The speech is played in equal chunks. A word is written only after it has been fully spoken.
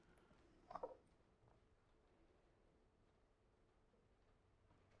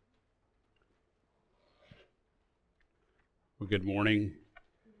Well, good morning.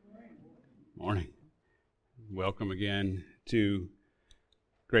 Morning. Welcome again to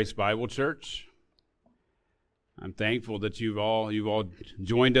Grace Bible Church. I'm thankful that you've all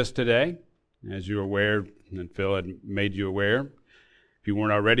joined us today. As you're aware, and Phil had made you aware, if you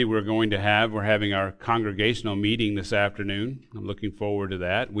weren't already, we're having our congregational meeting this afternoon. I'm looking forward to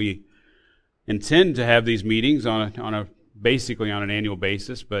that. We intend to have these meetings basically on an annual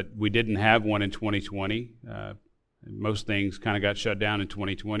basis, but we didn't have one in 2020. Most things kind of got shut down in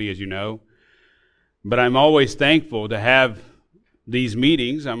 2020, as you know. But I'm always thankful to have these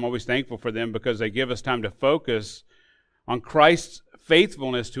meetings. I'm always thankful for them because they give us time to focus on Christ's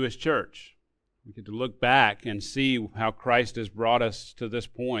faithfulness to His church. We get to look back and see how Christ has brought us to this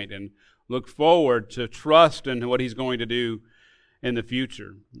point and look forward to trust in what He's going to do in the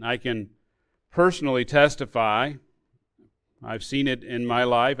future. I can personally testify, I've seen it in my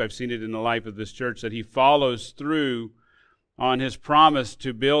life, I've seen it in the life of this church, that He follows through on His promise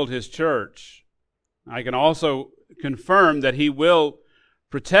to build His church. I can also confirm that He will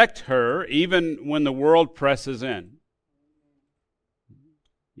protect her even when the world presses in.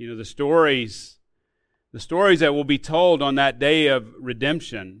 You know, the stories that will be told on that day of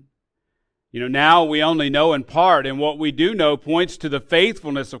redemption, now we only know in part, and what we do know points to the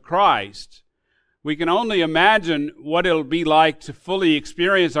faithfulness of Christ. We can only imagine what it'll be like to fully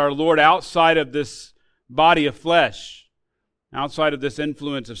experience our Lord outside of this body of flesh, outside of this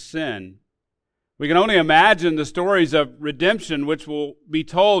influence of sin. We can only imagine the stories of redemption which will be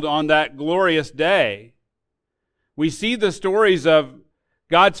told on that glorious day. We see the stories of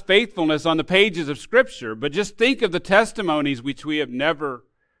God's faithfulness on the pages of Scripture, but just think of the testimonies which we have never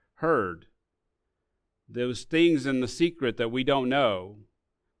heard. Those things in the secret that we don't know.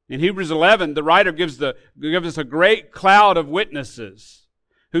 In Hebrews 11, the writer gives us a great cloud of witnesses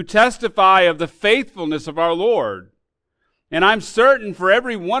who testify of the faithfulness of our Lord. And I'm certain for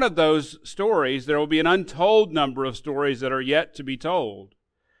every one of those stories, there will be an untold number of stories that are yet to be told.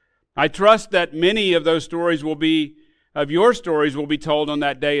 I trust that many of those stories your stories will be told on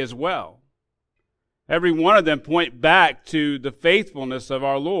that day as well. Every one of them point back to the faithfulness of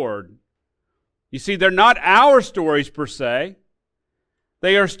our Lord. You see, they're not our stories per se.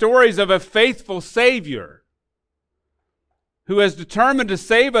 They are stories of a faithful Savior who has determined to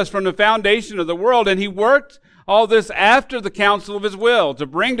save us from the foundation of the world, and He worked all this after the counsel of His will to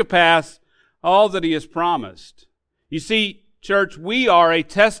bring to pass all that He has promised. You see, church, we are a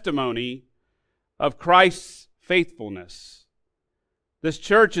testimony of Christ's faithfulness. This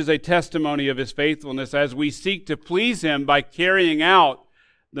church is a testimony of His faithfulness as we seek to please Him by carrying out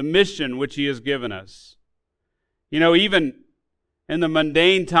the mission which He has given us. Even in the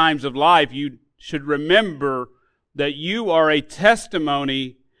mundane times of life, you should remember that you are a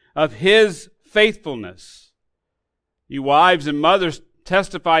testimony of His faithfulness. You wives and mothers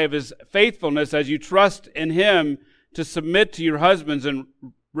testify of His faithfulness as you trust in Him to submit to your husbands and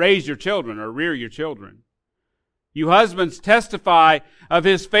raise your children or rear your children. You husbands testify of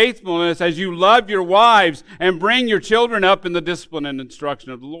His faithfulness as you love your wives and bring your children up in the discipline and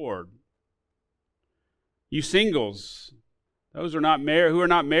instruction of the Lord. You singles, those who are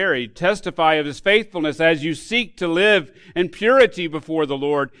not married, testify of His faithfulness as you seek to live in purity before the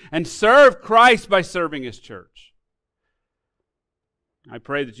Lord and serve Christ by serving His church. I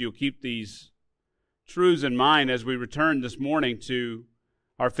pray that you'll keep these truths in mind as we return this morning to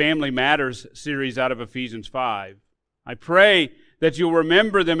our Family Matters series out of Ephesians 5. I pray that you'll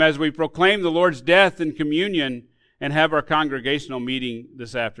remember them as we proclaim the Lord's death in communion and have our congregational meeting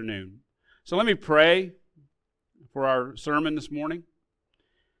this afternoon. So let me pray for our sermon this morning,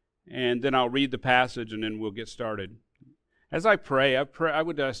 and then I'll read the passage, and then we'll get started. As I pray, I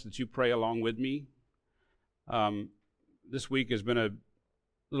would ask that you pray along with me. This week has been a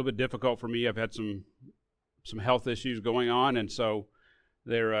little bit difficult for me. I've had some health issues going on, and so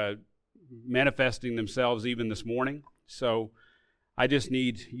they're manifesting themselves even this morning. So I just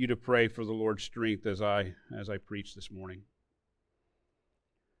need you to pray for the Lord's strength as I preach this morning.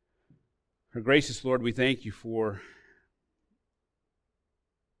 Our gracious Lord, we thank you for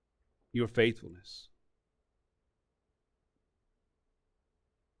your faithfulness.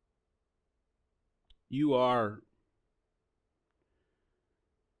 You are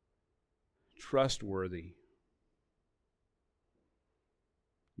trustworthy.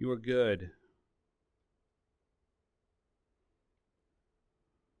 You are good.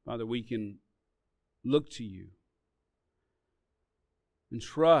 Father, we can look to you and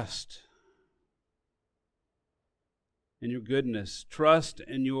trust in your goodness, trust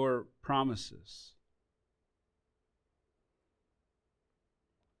in your promises.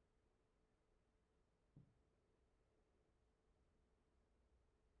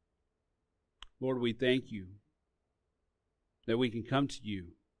 Lord, we thank you that we can come to you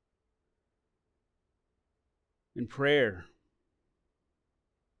in prayer,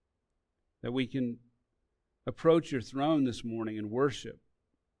 that we can approach your throne this morning and worship.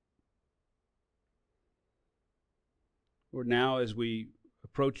 Lord, now as we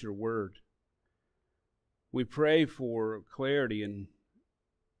approach your word, we pray for clarity in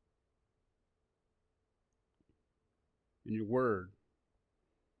your word.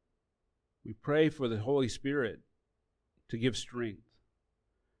 We pray for the Holy Spirit to give strength,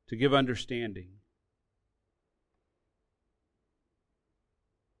 to give understanding.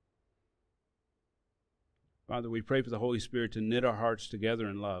 Father, we pray for the Holy Spirit to knit our hearts together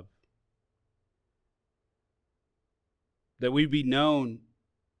in love, that we be known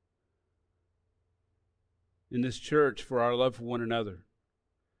in this church for our love for one another,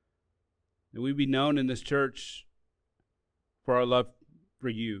 that we be known in this church for our love for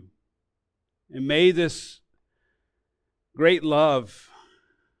you. And may this great love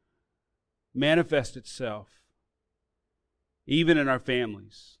manifest itself even in our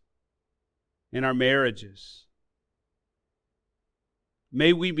families, in our marriages.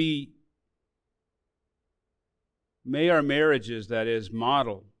 May our marriages, that is,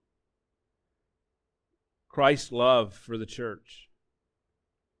 model Christ's love for the church.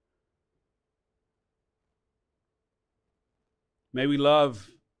 May we love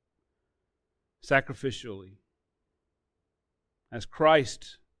sacrificially, as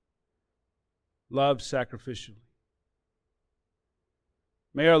Christ loved sacrificially.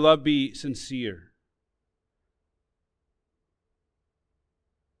 May our love be sincere.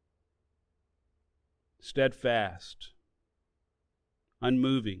 Steadfast,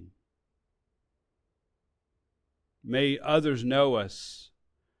 unmoving. May others know us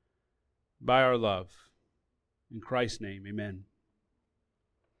by our love. In Christ's name, amen.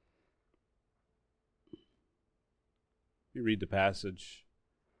 Let me read the passage.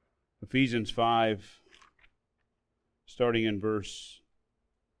 Ephesians 5, starting in verse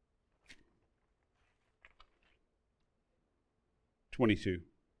 25.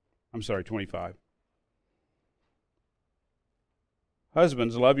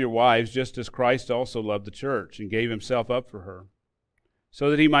 Husbands, love your wives just as Christ also loved the church and gave himself up for her, so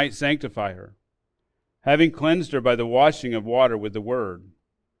that he might sanctify her, having cleansed her by the washing of water with the word,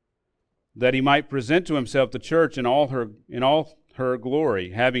 that he might present to himself the church in all her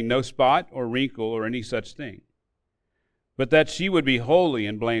glory, having no spot or wrinkle or any such thing, but that she would be holy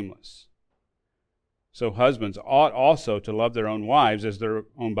and blameless. So husbands ought also to love their own wives as their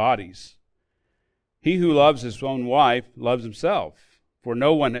own bodies. He who loves his own wife loves himself. For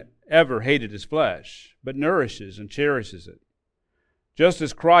no one ever hated his flesh, but nourishes and cherishes it, just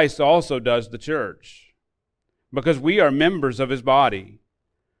as Christ also does the church, because we are members of his body.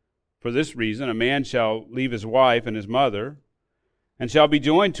 For this reason, a man shall leave his wife and his mother, and shall be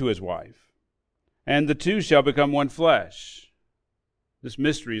joined to his wife, and the two shall become one flesh. This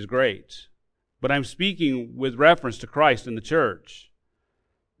mystery is great, but I'm speaking with reference to Christ and the church.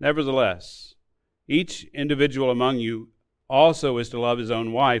 Nevertheless, each individual among you also is to love his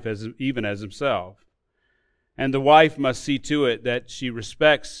own wife even as himself. And the wife must see to it that she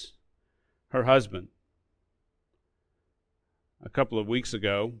respects her husband. A couple of weeks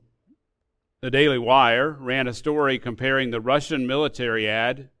ago, the Daily Wire ran a story comparing a Russian military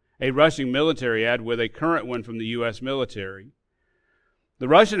ad with a current one from the U.S. military. The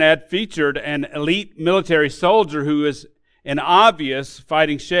Russian ad featured an elite military soldier who is in obvious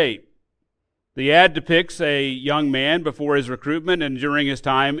fighting shape. The ad depicts a young man before his recruitment and during his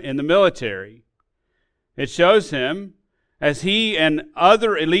time in the military. It shows him as he and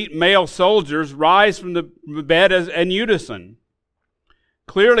other elite male soldiers rise from the bed in unison.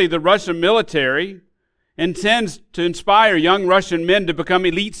 Clearly, the Russian military intends to inspire young Russian men to become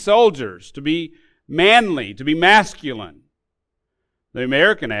elite soldiers, to be manly, to be masculine. The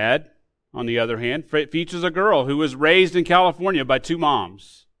American ad, on the other hand, features a girl who was raised in California by two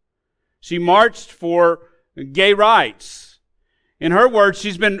moms. She marched for gay rights. In her words,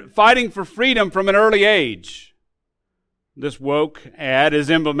 she's been fighting for freedom from an early age. This woke ad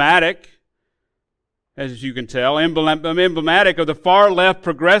is emblematic, as you can tell, emblematic of the far-left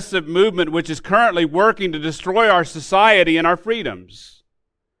progressive movement which is currently working to destroy our society and our freedoms.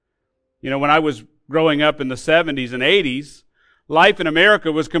 You know, when I was growing up in the 70s and 80s, life in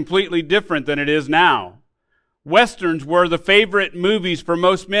America was completely different than it is now. Westerns were the favorite movies for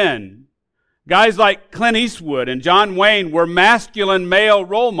most men. Guys like Clint Eastwood and John Wayne were masculine male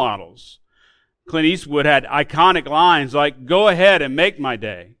role models. Clint Eastwood had iconic lines like, "Go ahead and make my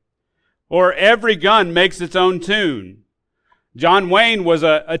day," or "Every gun makes its own tune." John Wayne was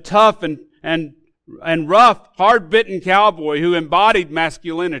a tough and and rough, hard-bitten cowboy who embodied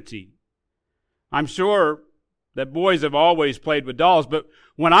masculinity. I'm sure that boys have always played with dolls, but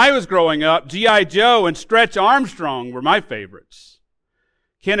when I was growing up, G.I. Joe and Stretch Armstrong were my favorites.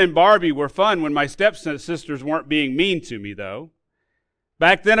 Ken and Barbie were fun when my stepsisters weren't being mean to me, though.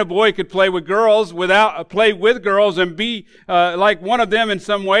 Back then, a boy could play with girls and be like one of them in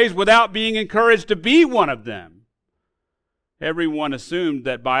some ways without being encouraged to be one of them. Everyone assumed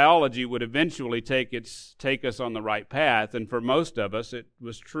that biology would eventually take us on the right path, and for most of us, it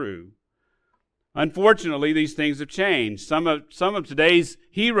was true. Unfortunately, these things have changed. Some of today's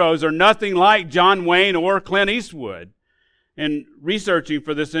heroes are nothing like John Wayne or Clint Eastwood. In researching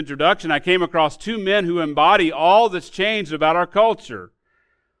for this introduction, I came across two men who embody all that's changed about our culture.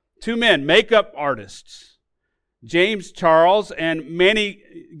 Two men, makeup artists, James Charles and Manny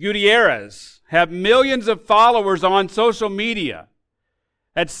Gutierrez, have millions of followers on social media.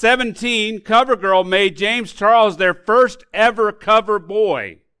 At 17, CoverGirl made James Charles their first ever cover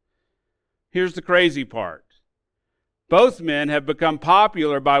boy. Here's the crazy part. Both men have become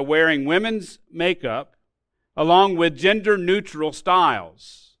popular by wearing women's makeup along with gender-neutral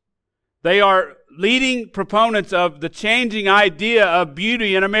styles. They are leading proponents of the changing idea of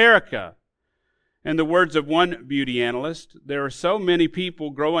beauty in America. In the words of one beauty analyst, there are so many people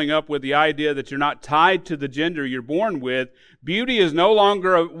growing up with the idea that you're not tied to the gender you're born with. Beauty is no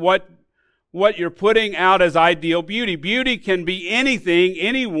longer what you're putting out as ideal beauty. Beauty can be anything,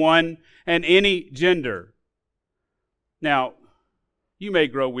 anyone, and any gender. Now, you may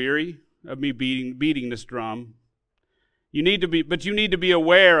grow weary of me beating this drum. But you need to be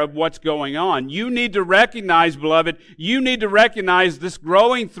aware of what's going on. You need to recognize, beloved, you need to recognize this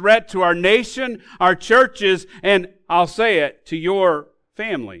growing threat to our nation, our churches, and I'll say it, to your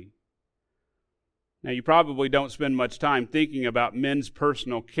family. Now, you probably don't spend much time thinking about the men's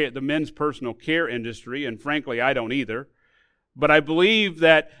personal care industry, and frankly, I don't either. But I believe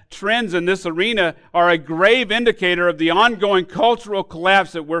that trends in this arena are a grave indicator of the ongoing cultural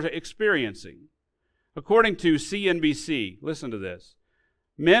collapse that we're experiencing. According to CNBC, listen to this,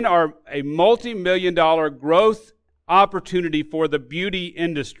 men are a multi-million-dollar growth opportunity for the beauty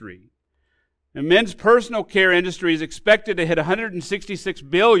industry. The men's personal care industry is expected to hit $166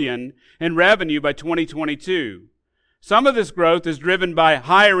 billion in revenue by 2022. Some of this growth is driven by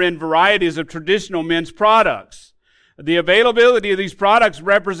higher-end varieties of traditional men's products. The availability of these products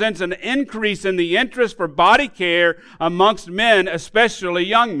represents an increase in the interest for body care amongst men, especially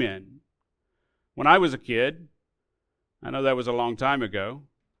young men. When I was a kid, I know that was a long time ago,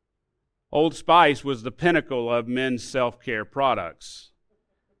 Old Spice was the pinnacle of men's self-care products.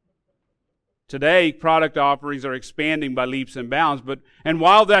 Today, product offerings are expanding by leaps and bounds, and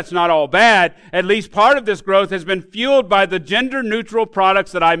while that's not all bad, at least part of this growth has been fueled by the gender-neutral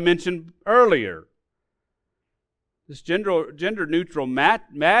products that I mentioned earlier. This gender-neutral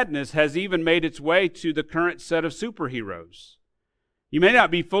madness has even made its way to the current set of superheroes. You may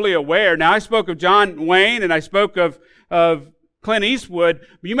not be fully aware. Now, I spoke of John Wayne and I spoke of Clint Eastwood.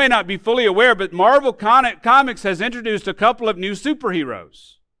 But you may not be fully aware, but Marvel Comics has introduced a couple of new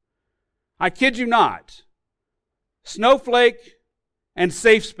superheroes. I kid you not. Snowflake and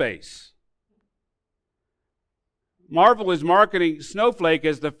Safe Space. Marvel is marketing Snowflake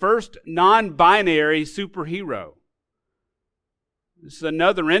as the first non-binary superhero. This is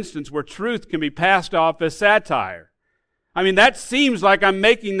another instance where truth can be passed off as satire. I mean, that seems like I'm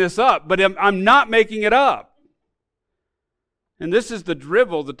making this up, but I'm not making it up. And this is the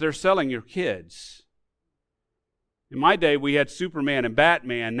drivel that they're selling your kids. In my day, we had Superman and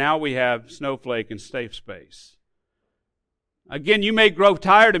Batman. Now we have Snowflake and Safe Space. Again, you may grow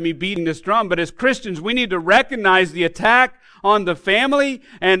tired of me beating this drum, but as Christians, we need to recognize the attack on the family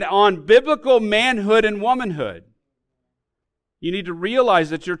and on biblical manhood and womanhood. You need to realize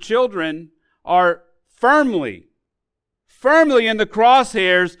that your children are firmly in the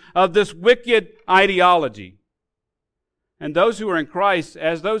crosshairs of this wicked ideology. And those who are in Christ,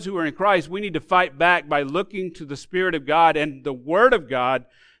 we need to fight back by looking to the Spirit of God and the Word of God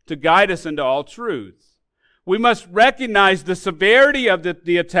to guide us into all truth. We must recognize the severity of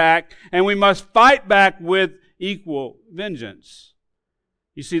the attack, and we must fight back with equal vengeance.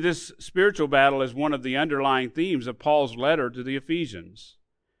 You see, this spiritual battle is one of the underlying themes of Paul's letter to the Ephesians.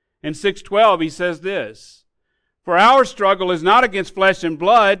 In 6:12, he says this, "For our struggle is not against flesh and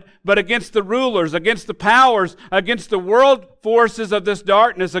blood, but against the rulers, against the powers, against the world forces of this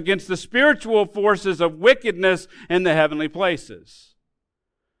darkness, against the spiritual forces of wickedness in the heavenly places."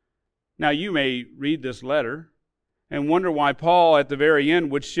 Now, you may read this letter and wonder why Paul at the very end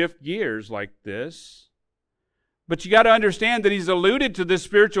would shift gears like this. But you got to understand that he's alluded to this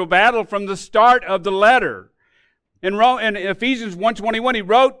spiritual battle from the start of the letter. In Ephesians 1:21, he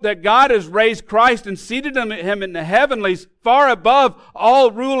wrote that God has raised Christ and seated him in the heavenlies far above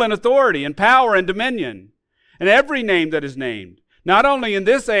all rule and authority and power and dominion, and every name that is named, not only in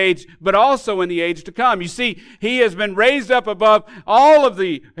this age, but also in the age to come. You see, he has been raised up above all of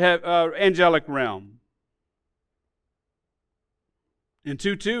the angelic realm. In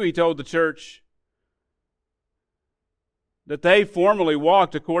 2:2, he told the church that they formerly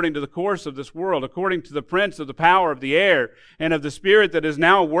walked according to the course of this world, according to the prince of the power of the air, and of the spirit that is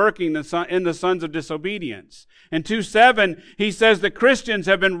now working in the sons of disobedience. In 2:7, he says that Christians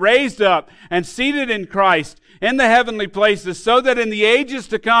have been raised up and seated in Christ in the heavenly places, so that in the ages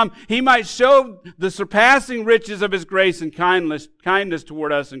to come he might show the surpassing riches of his grace and kindness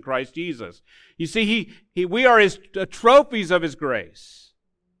toward us in Christ Jesus. You see, we are his trophies of his grace.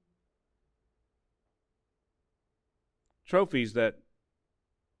 Trophies that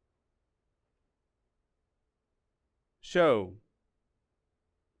show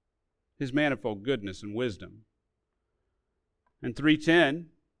his manifold goodness and wisdom. In 3:10,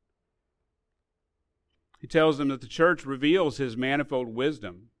 he tells them that the church reveals his manifold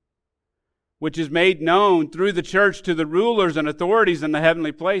wisdom, which is made known through the church to the rulers and authorities in the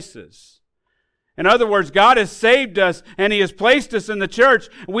heavenly places. In other words, God has saved us and he has placed us in the church.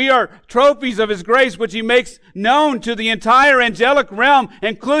 We are trophies of his grace, which he makes known to the entire angelic realm,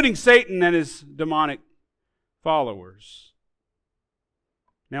 including Satan and his demonic followers.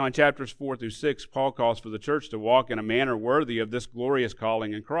 Now in chapters 4 through 6, Paul calls for the church to walk in a manner worthy of this glorious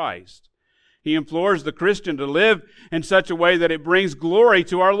calling in Christ. He implores the Christian to live in such a way that it brings glory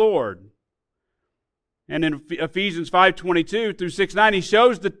to our Lord. And in Ephesians 5:22 through 6:9, he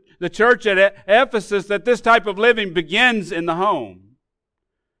shows the church at Ephesus that this type of living begins in the home.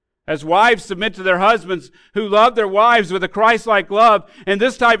 As wives submit to their husbands who love their wives with a Christ-like love, in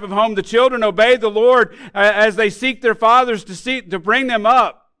this type of home the children obey the Lord as they seek their fathers to bring them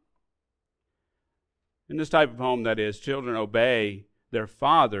up. In this type of home, that is, children obey their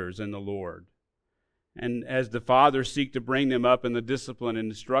fathers in the Lord, and as the fathers seek to bring them up in the discipline and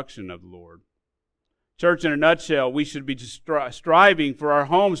instruction of the Lord. Church, in a nutshell, we should be striving for our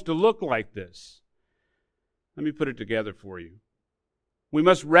homes to look like this. Let me put it together for you. We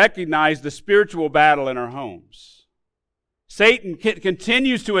must recognize the spiritual battle in our homes. Satan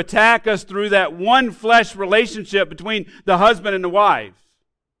continues to attack us through that one flesh relationship between the husband and the wife.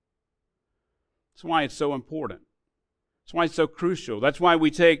 That's why it's so important. That's why it's so crucial. That's why we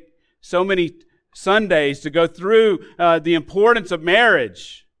take so many Sundays to go through the importance of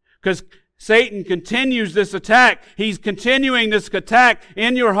marriage. Because Satan continues this attack. He's continuing this attack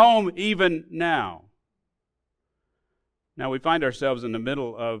in your home even now. Now we find ourselves in the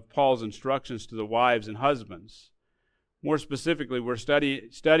middle of Paul's instructions to the wives and husbands. More specifically, we're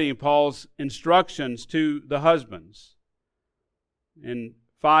studying Paul's instructions to the husbands. In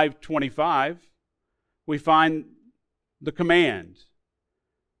 5:25, we find the command.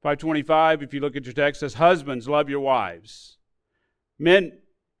 5:25, if you look at your text, says, "Husbands, love your wives." Men,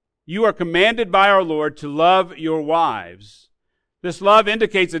 you are commanded by our Lord to love your wives. This love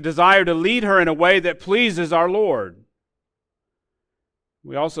indicates a desire to lead her in a way that pleases our Lord.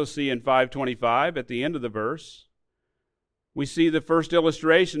 We also see in 5:25, at the end of the verse, we see the first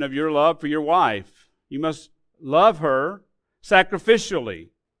illustration of your love for your wife. You must love her sacrificially.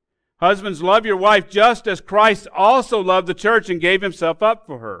 Husbands, love your wife just as Christ also loved the church and gave himself up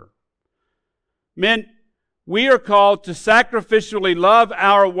for her. Men, we are called to sacrificially love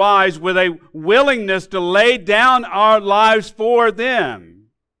our wives with a willingness to lay down our lives for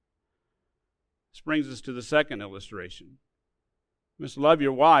them. This brings us to the second illustration. You must love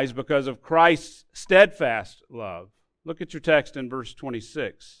your wives because of Christ's steadfast love. Look at your text in verse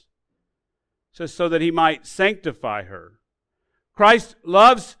 26. It says, so that he might sanctify her. Christ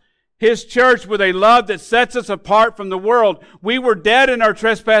loves his church with a love that sets us apart from the world. We were dead in our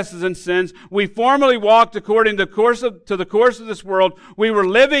trespasses and sins. We formerly walked according to the course of this world. We were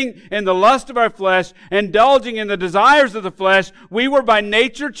living in the lust of our flesh, indulging in the desires of the flesh. We were by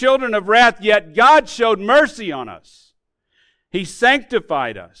nature children of wrath, yet God showed mercy on us. He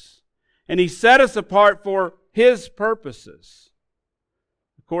sanctified us, and he set us apart for his purposes.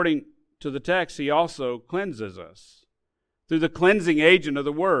 According to the text, he also cleanses us through the cleansing agent of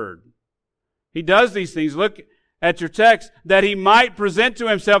the Word. He does these things, look at your text, that he might present to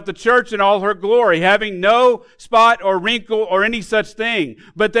himself the church in all her glory, having no spot or wrinkle or any such thing,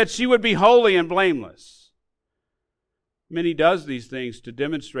 but that she would be holy and blameless. He does these things to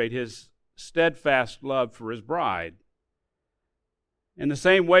demonstrate his steadfast love for his bride. In the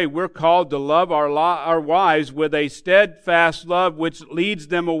same way, we're called to love our wives with a steadfast love which leads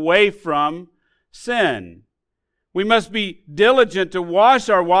them away from sin. We must be diligent to wash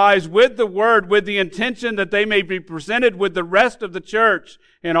our wives with the Word, with the intention that they may be presented with the rest of the church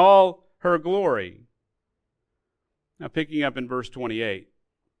in all her glory. Now, picking up in verse 28,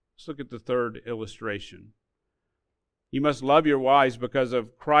 let's look at the third illustration. You must love your wives because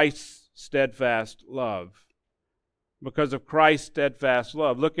of Christ's steadfast love. Because of Christ's steadfast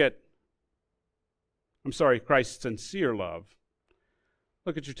love. Christ's sincere love.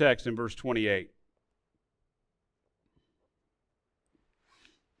 Look at your text in verse 28.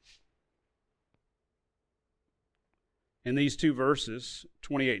 In these two verses,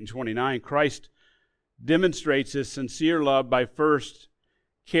 28 and 29, Christ demonstrates his sincere love by first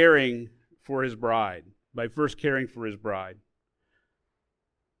caring for his bride.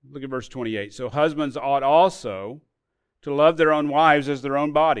 Look at verse 28. So husbands ought also to love their own wives as their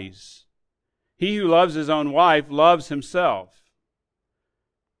own bodies. He who loves his own wife loves himself.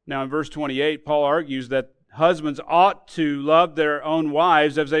 Now in verse 28, Paul argues that husbands ought to love their own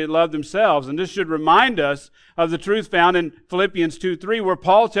wives as they love themselves. And this should remind us of the truth found in Philippians 2:3, where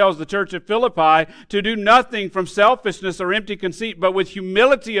Paul tells the church at Philippi to do nothing from selfishness or empty conceit, but with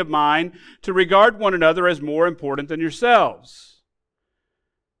humility of mind to regard one another as more important than yourselves.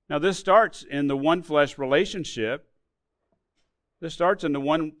 Now this starts in the one flesh relationship. This starts in the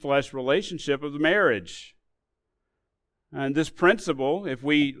one flesh relationship of the marriage. And this principle, if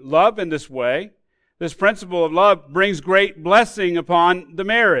we love in this way, this principle of love brings great blessing upon the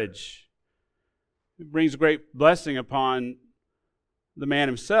marriage. It brings great blessing upon the man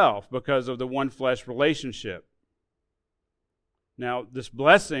himself because of the one flesh relationship. Now, this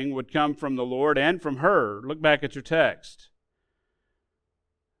blessing would come from the Lord and from her. Look back at your text.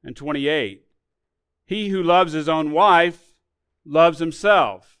 In 28, he who loves his own wife loves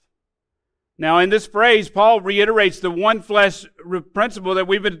himself. Now, in this phrase, Paul reiterates the one flesh principle that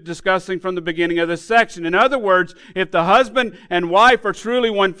we've been discussing from the beginning of this section. In other words, if the husband and wife are truly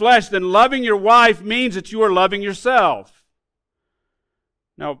one flesh, then loving your wife means that you are loving yourself.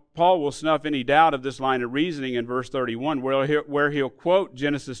 Now, Paul will snuff any doubt of this line of reasoning in verse 31, where he'll quote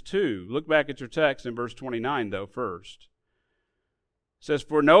Genesis 2. Look back at your text in verse 29, though, first. It says,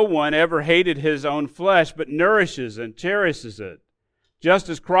 "For no one ever hated his own flesh, but nourishes and cherishes it, just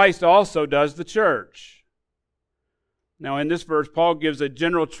as Christ also does the church." Now, in this verse, Paul gives a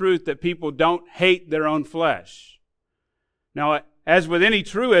general truth that people don't hate their own flesh. Now, as with any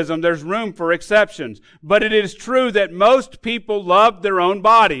truism, there's room for exceptions. But it is true that most people love their own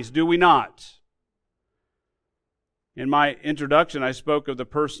bodies, do we not? In my introduction, I spoke of the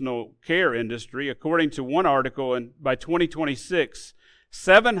personal care industry. According to one article, by 2026,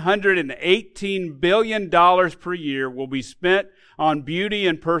 $718 billion per year will be spent on beauty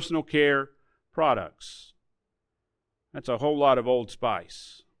and personal care products. That's a whole lot of Old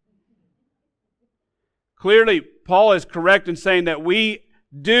Spice. Clearly, Paul is correct in saying that we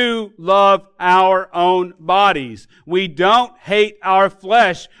do love our own bodies. We don't hate our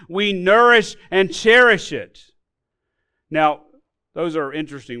flesh. We nourish and cherish it. Now, those are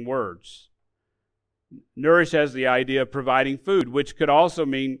interesting words. Nourish has the idea of providing food, which could also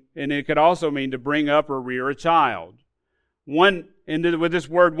mean, to bring up or rear a child. With this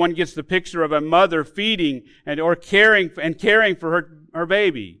word, one gets the picture of a mother feeding or caring for her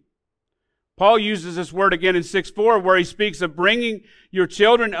baby. Paul uses this word again in 6:4, where he speaks of bringing your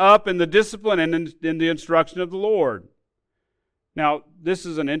children up in the discipline and in the instruction of the Lord. Now, this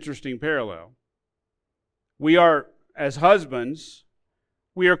is an interesting parallel. We are, as husbands,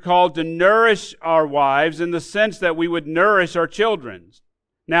 we are called to nourish our wives in the sense that we would nourish our children.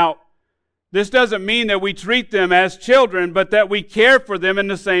 Now, this doesn't mean that we treat them as children, but that we care for them in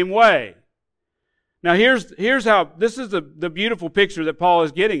the same way. Now, here's how, this is the beautiful picture that Paul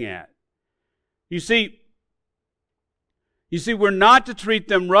is getting at. You see, we're not to treat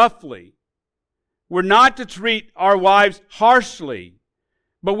them roughly. We're not to treat our wives harshly.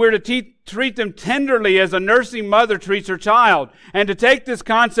 But we're to treat them tenderly as a nursing mother treats her child. And to take this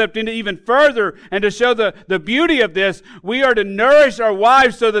concept into even further and to show the beauty of this, we are to nourish our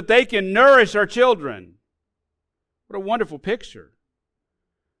wives so that they can nourish our children. What a wonderful picture.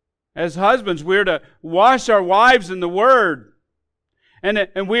 As husbands, we're to wash our wives in the Word.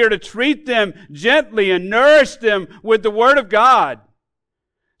 And we are to treat them gently and nourish them with the Word of God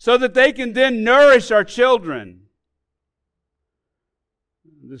so that they can then nourish our children.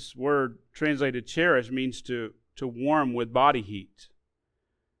 This word translated cherish means to warm with body heat.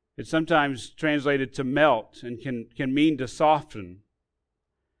 It's sometimes translated to melt and can mean to soften.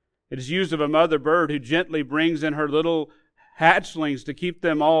 It is used of a mother bird who gently brings in her little hatchlings to keep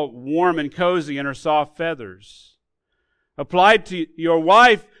them all warm and cozy in her soft feathers. Applied to your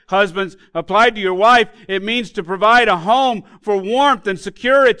wife, husbands, applied to your wife, it means to provide a home for warmth and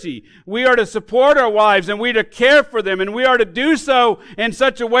security. We are to support our wives and we are to care for them, and we are to do so in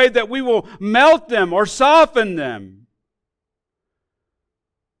such a way that we will melt them or soften them.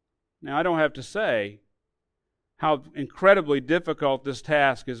 Now, I don't have to say how incredibly difficult this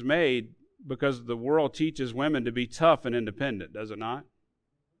task is made, because the world teaches women to be tough and independent, does it not?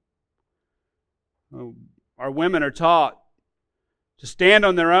 Our women are taught to stand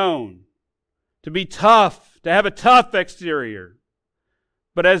on their own, to be tough, to have a tough exterior.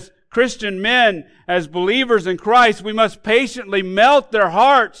 But as Christian men, as believers in Christ, we must patiently melt their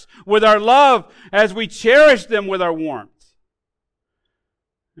hearts with our love as we cherish them with our warmth.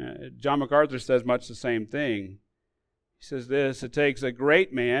 John MacArthur says much the same thing. He says this: it takes a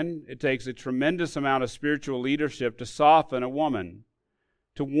great man, it takes a tremendous amount of spiritual leadership to soften a woman,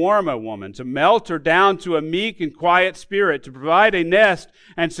 to warm a woman, to melt her down to a meek and quiet spirit, to provide a nest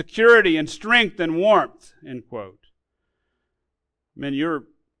and security and strength and warmth, end quote. Men,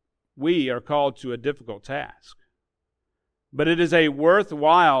 we are called to a difficult task, but it is a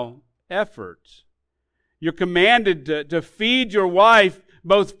worthwhile effort. You're commanded to feed your wife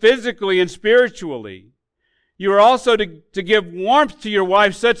both physically and spiritually. You are also to give warmth to your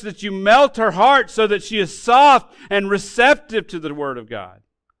wife such that you melt her heart so that she is soft and receptive to the Word of God,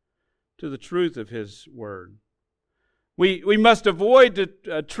 to the truth of His Word. We must avoid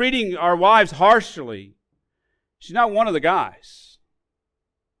treating our wives harshly. She's not one of the guys.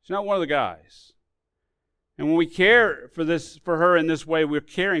 She's not one of the guys. And when we care for her in this way, we're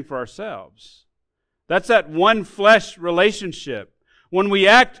caring for ourselves. That's that one flesh relationship. When we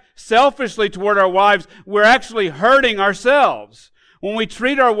act selfishly toward our wives, we're actually hurting ourselves. When we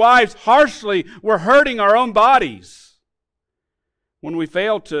treat our wives harshly, we're hurting our own bodies. When we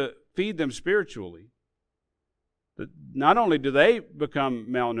fail to feed them spiritually, not only do they become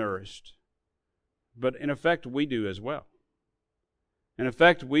malnourished, but in effect we do as well. In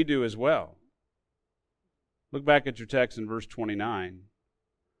effect we do as well. Look back at your text in verse 29.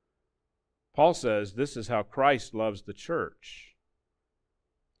 Paul says this is how Christ loves the church.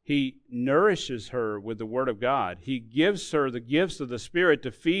 He nourishes her with the Word of God. He gives her the gifts of the Spirit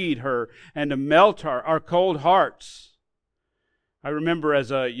to feed her and to melt our cold hearts. I remember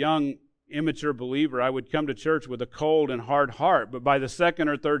as a young, immature believer, I would come to church with a cold and hard heart. But by the second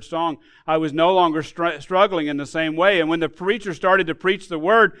or third song, I was no longer struggling in the same way. And when the preacher started to preach the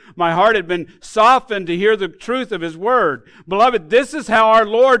Word, my heart had been softened to hear the truth of His Word. Beloved, this is how our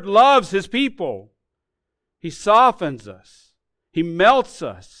Lord loves His people. He softens us. He melts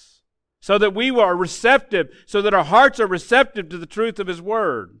us so that we are receptive, so that our hearts are receptive to the truth of His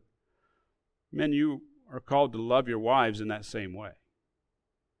Word. Men, you are called to love your wives in that same way.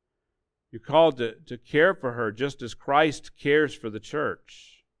 You're called to care for her just as Christ cares for the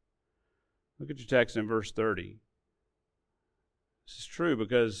church. Look at your text in verse 30. This is true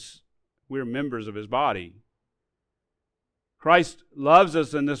because we're members of His body. Christ loves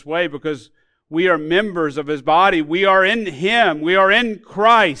us in this way because we are members of His body. We are in Him. We are in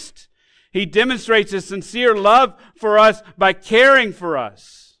Christ. He demonstrates His sincere love for us by caring for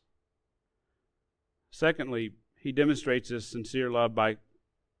us. Secondly, He demonstrates His sincere love by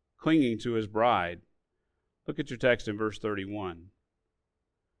clinging to His bride. Look at your text in verse 31.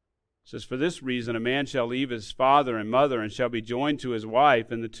 It says, "For this reason a man shall leave his father and mother and shall be joined to his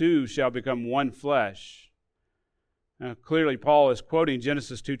wife, and the two shall become one flesh." Now, clearly Paul is quoting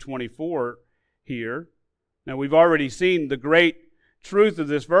Genesis 2:24 here. Now, we've already seen the great truth of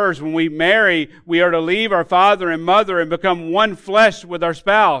this verse. When we marry, we are to leave our father and mother and become one flesh with our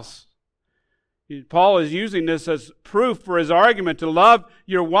spouse. Paul is using this as proof for his argument to love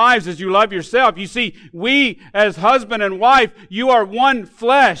your wives as you love yourself. You see, we as husband and wife, you are one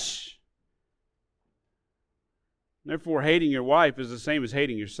flesh. Therefore, hating your wife is the same as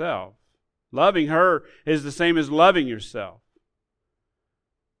hating yourself. Loving her is the same as loving yourself.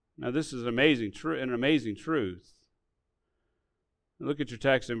 Now, this is an amazing truth. Look at your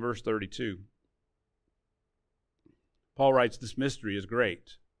text in verse 32. Paul writes, "This mystery is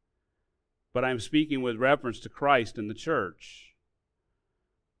great, but I am speaking with reference to Christ and the church."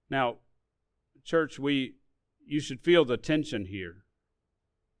 Now, church, you should feel the tension here.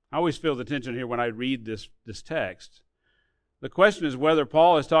 I always feel the tension here when I read this text. The question is whether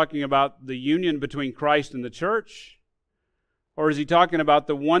Paul is talking about the union between Christ and the church, or is he talking about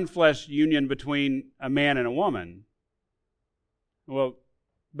the one flesh union between a man and a woman? Well,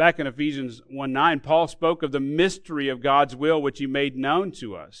 back in Ephesians 1:9, Paul spoke of the mystery of God's will which He made known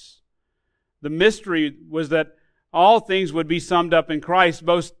to us. The mystery was that all things would be summed up in Christ,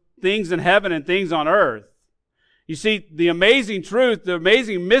 both things in heaven and things on earth. You see, the amazing truth, the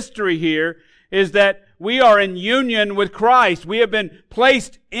amazing mystery here is that we are in union with Christ. We have been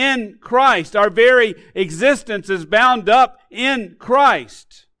placed in Christ. Our very existence is bound up in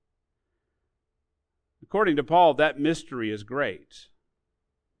Christ. According to Paul, that mystery is great.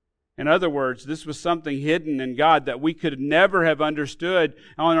 In other words, this was something hidden in God that we could never have understood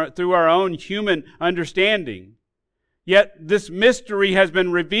through our own human understanding. Yet this mystery has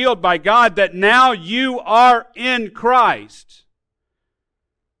been revealed by God that now you are in Christ.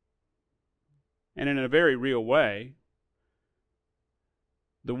 And in a very real way,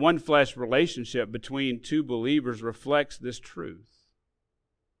 the one flesh relationship between two believers reflects this truth.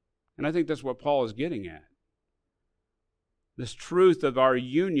 And I think that's what Paul is getting at. This truth of our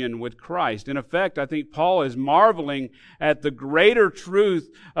union with Christ. In effect, I think Paul is marveling at the greater truth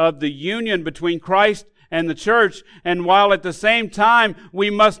of the union between Christ and the church, and while at the same time we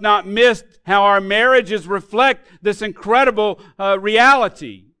must not miss how our marriages reflect this incredible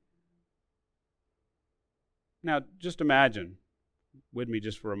reality. Now, just imagine with me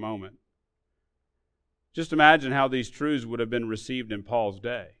just for a moment. Just imagine how these truths would have been received in Paul's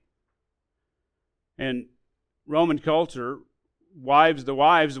day. In Roman culture,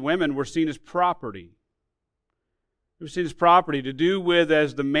 women were seen as property. They were seen as property to do with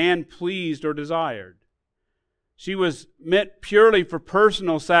as the man pleased or desired. She was meant purely for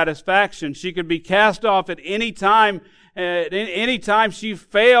personal satisfaction. She could be cast off at any time she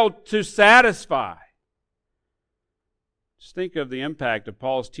failed to satisfy. Just think of the impact of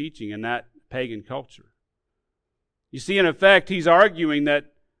Paul's teaching in that pagan culture. You see, in effect, he's arguing that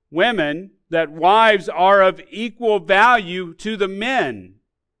wives are of equal value to the men.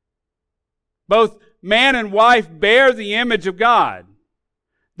 Both man and wife bear the image of God.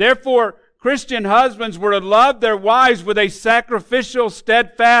 Therefore, Christian husbands were to love their wives with a sacrificial,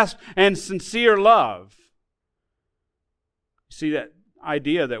 steadfast, and sincere love. You see, that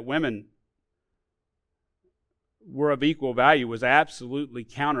idea that women were of equal value was absolutely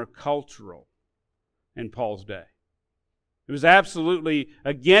countercultural in Paul's day. It was absolutely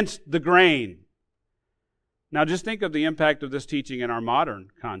against the grain. Now just think of the impact of this teaching in our modern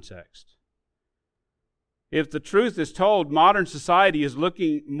context. If the truth is told, modern society is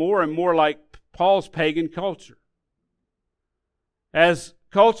looking more and more like Paul's pagan culture. As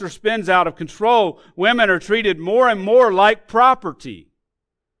culture spins out of control, women are treated more and more like property.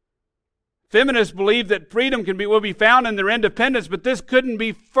 Feminists believe that freedom will be found in their independence, but this couldn't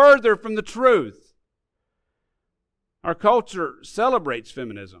be further from the truth. Our culture celebrates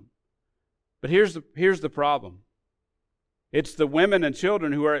feminism, but here's the problem. It's the women and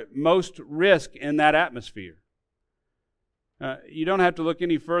children who are at most risk in that atmosphere. You don't have to look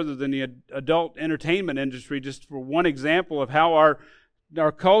any further than the adult entertainment industry just for one example of how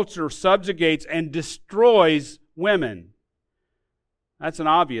our culture subjugates and destroys women. That's an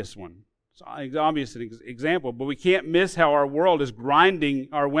obvious one. It's an obvious example, but we can't miss how our world is grinding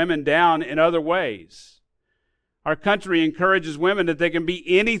our women down in other ways. Our country encourages women that they can be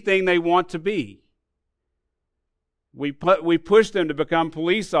anything they want to be. We push them to become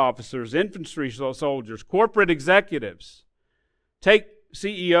police officers, infantry soldiers, corporate executives. Take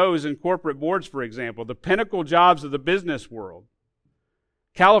CEOs and corporate boards, for example, the pinnacle jobs of the business world.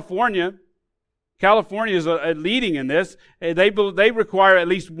 California is leading in this. They require at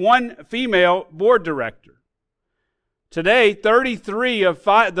least one female board director. Today, 33 of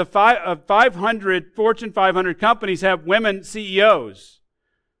 500 Fortune 500 companies have women CEOs.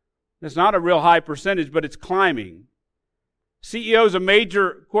 It's not a real high percentage, but it's climbing. CEOs of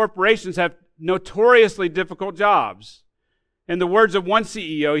major corporations have notoriously difficult jobs. In the words of one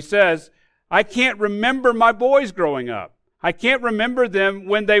CEO, he says, "I can't remember my boys growing up. I can't remember them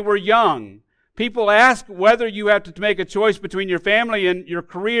when they were young. People ask whether you have to make a choice between your family and your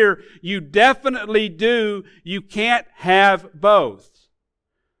career. You definitely do. You can't have both."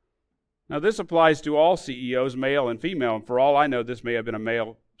 Now, this applies to all CEOs, male and female. And for all I know, this may have been a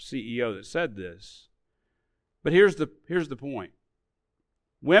male CEO that said this. But here's the point.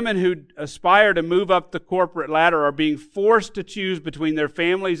 Women who aspire to move up the corporate ladder are being forced to choose between their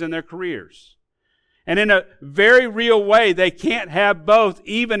families and their careers. And in a very real way, they can't have both,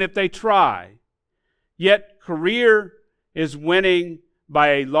 even if they try. Yet career is winning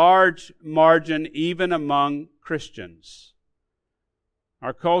by a large margin, even among Christians.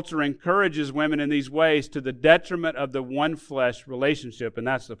 Our culture encourages women in these ways to the detriment of the one flesh relationship, and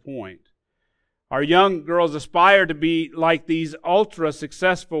that's the point. Our young girls aspire to be like these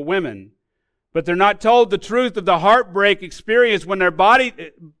ultra-successful women, But they're not told the truth of the heartbreak experienced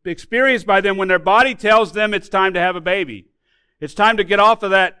by them when their body tells them it's time to have a baby. It's time to get off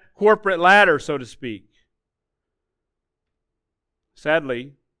of that corporate ladder, so to speak.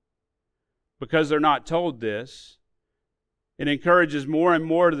 Sadly, because they're not told this, it encourages more and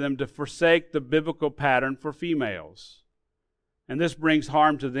more of them to forsake the biblical pattern for females. And this brings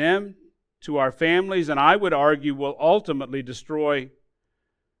harm to them, to our families, and I would argue will ultimately destroy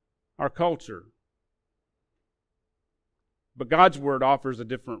our culture. But God's Word offers a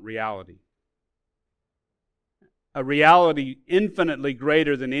different reality. A reality infinitely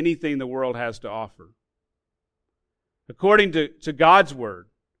greater than anything the world has to offer. According to God's Word,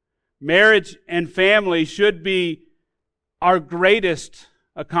 marriage and family should be our greatest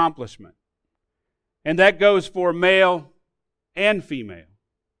accomplishment. And that goes for male and female.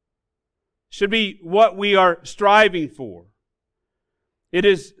 Should be what we are striving for. It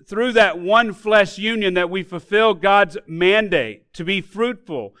is through that one flesh union that we fulfill God's mandate to be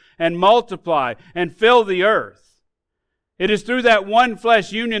fruitful and multiply and fill the earth. It is through that one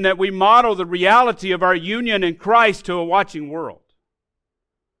flesh union that we model the reality of our union in Christ to a watching world.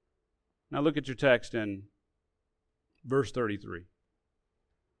 Now look at your text in verse 33.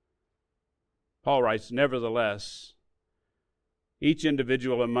 Paul writes, "Nevertheless, each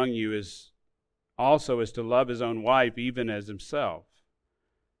individual among you is to love his own wife even as himself.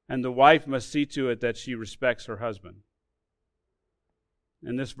 And the wife must see to it that she respects her husband."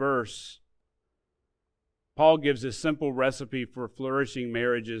 In this verse, Paul gives a simple recipe for flourishing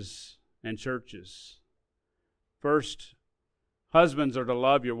marriages and churches. First, husbands are to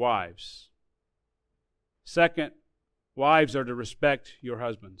love your wives. Second, wives are to respect your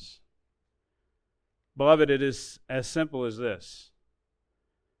husbands. Beloved, it is as simple as this.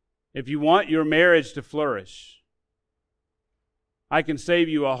 If you want your marriage to flourish, I can save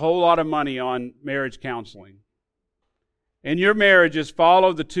you a whole lot of money on marriage counseling. In your marriages,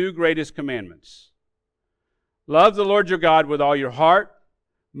 follow the two greatest commandments. Love the Lord your God with all your heart,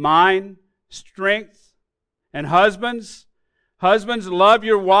 mind, strength, and husbands, love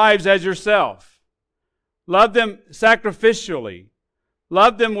your wives as yourself. Love them sacrificially.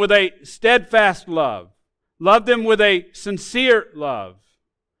 Love them with a steadfast love. Love them with a sincere love.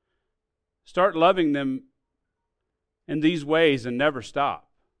 Start loving them in these ways and never stop.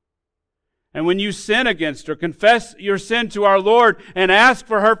 And when you sin against her, confess your sin to our Lord and ask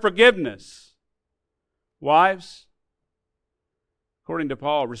for her forgiveness. Wives, according to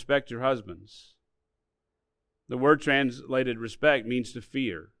Paul, respect your husbands. The word translated respect means to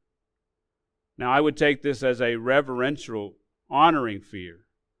fear. Now, I would take this as a reverential, honoring fear.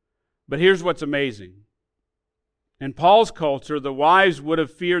 But here's what's amazing. In Paul's culture, the wives would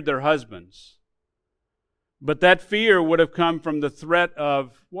have feared their husbands. But that fear would have come from the threat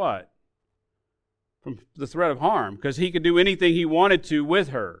of what? From the threat of harm, because he could do anything he wanted to with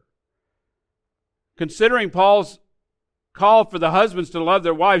her. Considering Paul's call for the husbands to love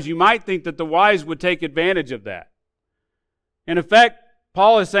their wives, you might think that the wives would take advantage of that. In effect,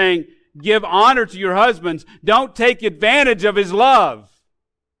 Paul is saying, give honor to your husbands. Don't take advantage of his love.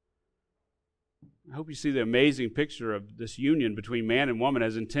 I hope you see the amazing picture of this union between man and woman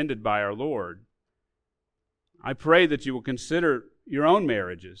as intended by our Lord. I pray that you will consider your own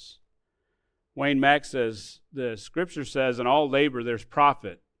marriages. Wayne Mack says, the Scripture says, in all labor there's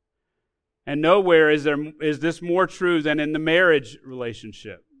profit. And nowhere is this more true than in the marriage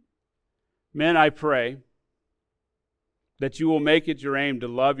relationship. Men, I pray that you will make it your aim to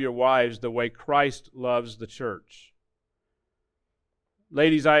love your wives the way Christ loves the church.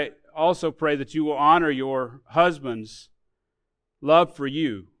 Ladies, I also pray that you will honor your husbands' love for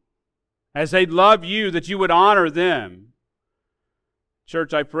you. As they love you, that you would honor them.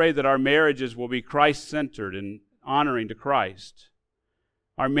 Church, I pray that our marriages will be Christ-centered and honoring to Christ.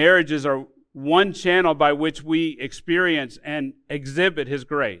 Our marriages are one channel by which we experience and exhibit His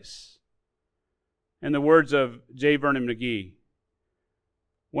grace. In the words of J. Vernon McGee,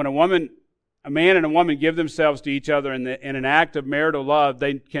 when a man and a woman give themselves to each other in an act of marital love,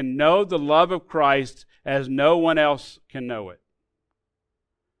 they can know the love of Christ as no one else can know it.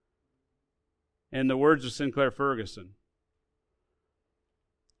 In the words of Sinclair Ferguson,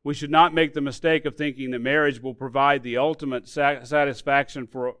 we should not make the mistake of thinking that marriage will provide the ultimate satisfaction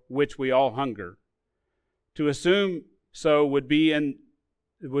for which we all hunger. To assume so would be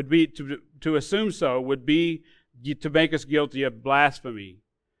to make us guilty of blasphemy.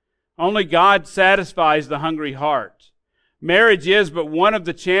 Only God satisfies the hungry heart. Marriage is but one of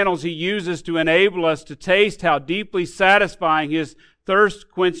the channels He uses to enable us to taste how deeply satisfying His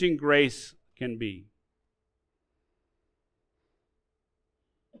thirst-quenching grace can be.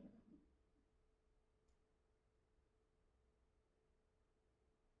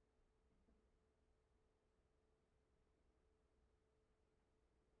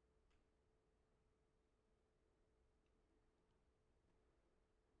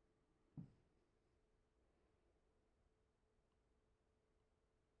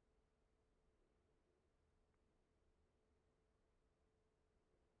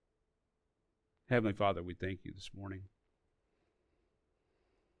 Heavenly Father, we thank you this morning.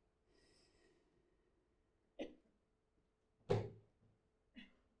 We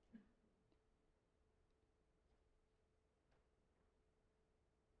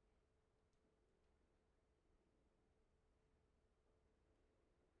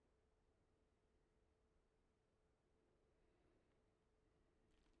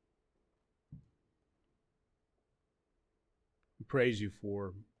praise you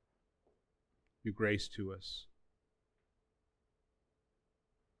for your grace to us.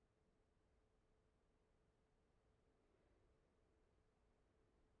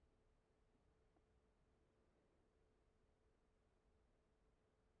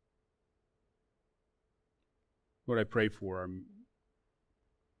 Lord, I pray for our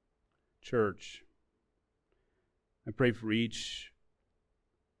church. I pray for each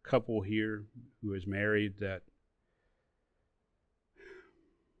couple here who is married, that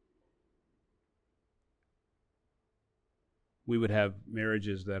we would have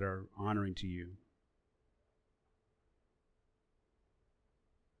marriages that are honoring to you.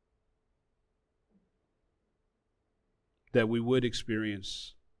 That we would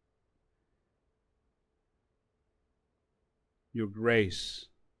experience your grace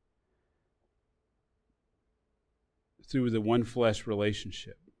through the one flesh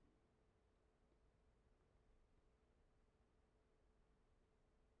relationship.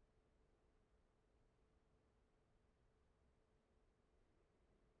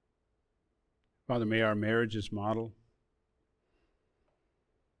 Father, may our marriages model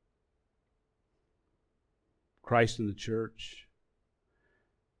Christ in the church.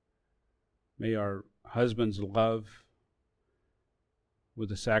 May our husbands love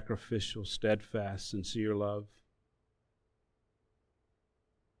with a sacrificial, steadfast, sincere love.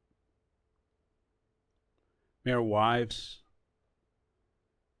 May our wives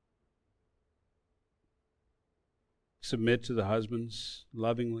submit to the husbands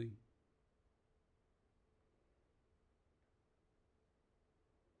lovingly.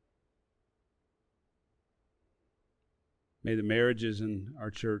 May the marriages in our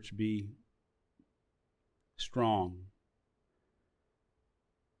church be strong.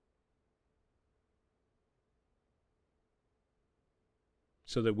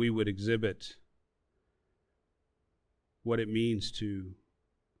 So that we would exhibit what it means to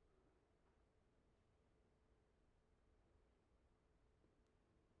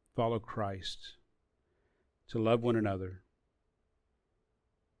follow Christ, to love one another.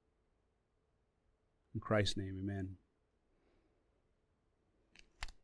 In Christ's name, amen.